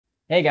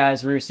Hey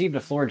guys, we received a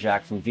floor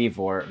jack from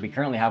VEVOR. We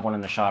currently have one in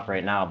the shop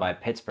right now by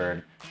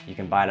PITTSBURGH. You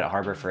can buy it at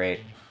Harbor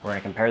Freight. We're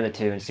gonna compare the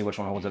two and see which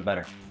one holds up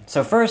better.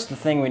 So first, the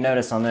thing we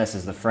notice on this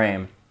is the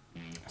frame.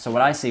 So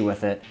what I see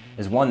with it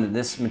is one, that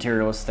this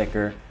material is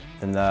thicker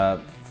than the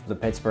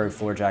PITTSBURGH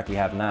floor jack we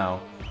have now.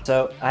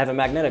 So I have a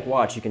magnetic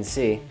watch, you can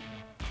see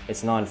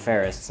it's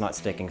non-ferrous, it's not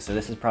sticking. So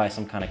this is probably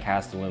some kind of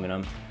cast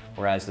aluminum,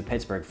 whereas the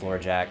PITTSBURGH floor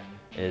jack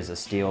is a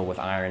steel with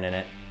iron in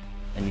it.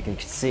 And you can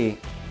see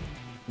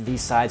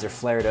these sides are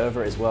flared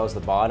over as well as the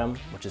bottom,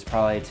 which is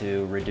probably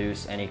to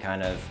reduce any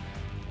kind of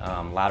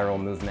lateral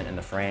movement in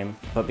the frame.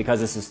 But because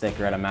this is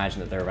thicker, I'd imagine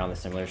that they're around the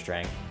similar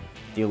strength.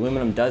 The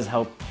aluminum does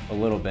help a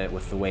little bit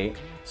with the weight.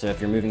 So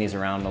if you're moving these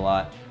around a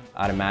lot,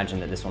 I'd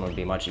imagine that this one would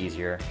be much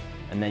easier.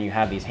 And then you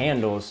have these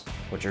handles,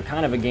 which are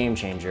kind of a game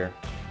changer.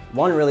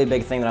 One really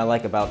big thing that I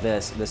like about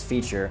this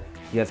feature,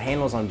 you have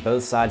handles on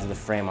both sides of the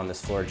frame on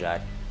this floor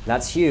jack.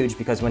 That's huge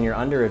because when you're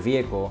under a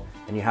vehicle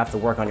and you have to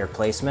work on your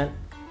placement,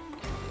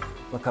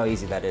 look how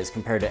easy that is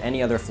compared to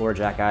any other floor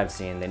jack I've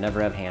seen. They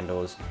never have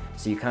handles,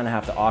 so you kind of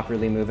have to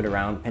awkwardly move it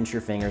around, pinch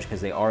your fingers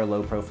because they are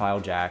low profile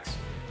jacks.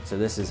 So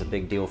this is a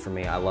big deal for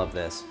me, I love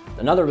this.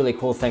 Another really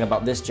cool thing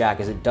about this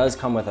jack is it does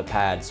come with a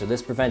pad, so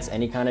this prevents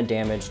any kind of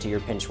damage to your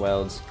pinch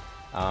welds.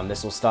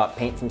 This will stop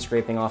paint from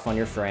scraping off on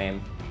your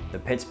frame. The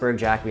PITTSBURGH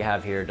jack we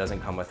have here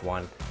doesn't come with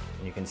one,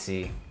 and you can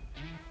see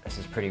this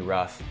is pretty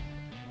rough.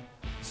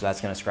 So that's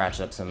gonna scratch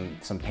up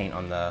some paint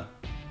on the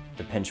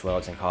pinch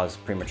welds and cause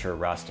premature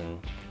rust and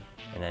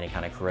any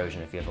kind of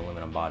corrosion if you have an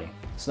aluminum body.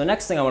 So the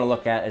next thing I want to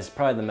look at is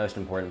probably the most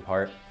important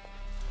part,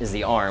 is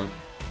the arm.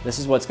 This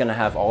is what's going to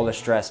have all the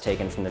stress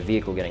taken from the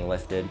vehicle getting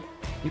lifted.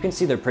 You can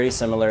see they're pretty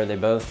similar. They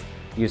both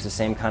use the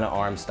same kind of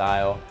arm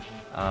style.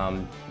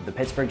 The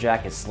PITTSBURGH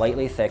jack is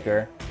slightly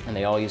thicker, and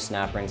they all use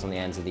snap rings on the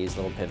ends of these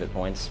little pivot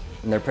points.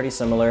 And they're pretty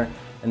similar.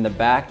 In the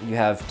back, you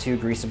have two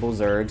greasable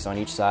zergs on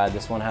each side.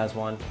 This one has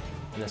one,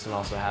 and this one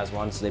also has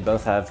one. So they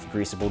both have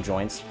greasable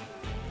joints,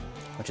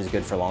 which is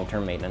good for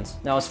long-term maintenance.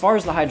 Now, as far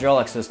as the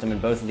hydraulic system in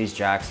both of these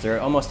jacks, they're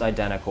almost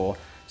identical.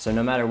 So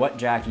no matter what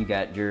jack you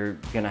get, you're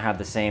gonna have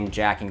the same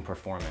jacking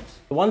performance.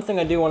 The one thing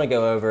I do wanna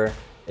go over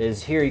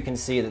is here you can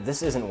see that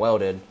this isn't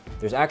welded.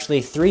 There's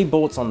actually 3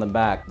 bolts on the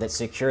back that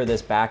secure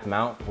this back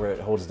mount where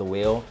it holds the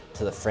wheel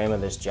to the frame of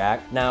this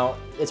jack. Now,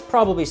 it's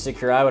probably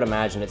secure. I would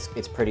imagine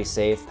it's pretty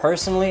safe.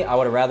 Personally, I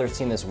would have rather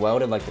seen this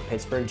welded like the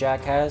PITTSBURGH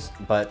jack has,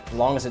 but as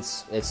long as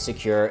it's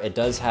secure, it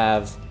does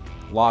have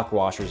lock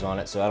washers on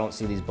it, so I don't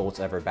see these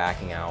bolts ever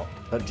backing out.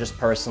 But just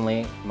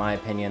personally, my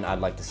opinion, I'd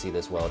like to see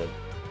this welded.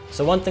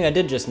 So one thing I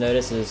did just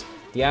notice is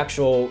the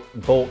actual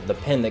bolt, the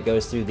pin that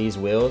goes through these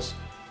wheels,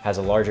 has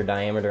a larger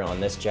diameter on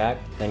this jack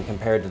than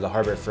compared to the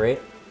Harbor Freight.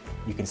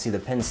 You can see the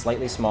pin's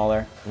slightly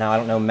smaller. Now, I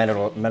don't know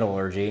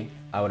metallurgy.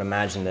 I would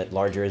imagine that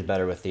larger is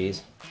better with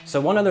these. So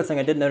one other thing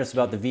I did notice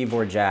about the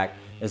VEVOR jack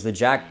is the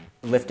jack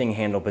lifting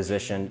handle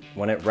position.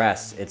 When it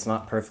rests, it's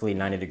not perfectly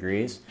 90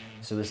 degrees.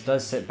 So this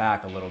does sit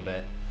back a little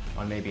bit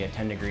on maybe a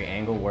 10-degree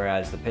angle,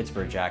 whereas the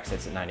PITTSBURGH jack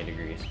sits at 90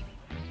 degrees.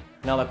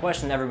 Now the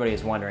question everybody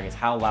is wondering is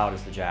how loud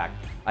is the jack?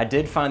 I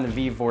did find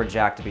the VEVOR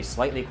jack to be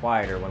slightly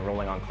quieter when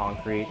rolling on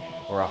concrete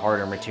or a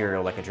harder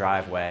material like a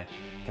driveway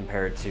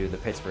compared to the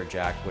PITTSBURGH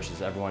jack, which,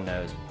 as everyone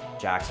knows,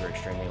 jacks are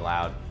extremely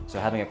loud. So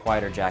having a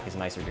quieter jack is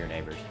nicer to your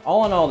neighbors.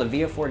 All in all, the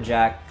VEVOR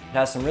jack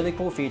has some really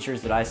cool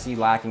features that I see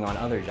lacking on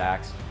other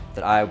jacks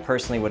that I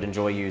personally would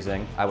enjoy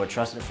using. I would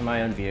trust it for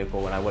my own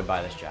vehicle and I would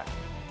buy this jack.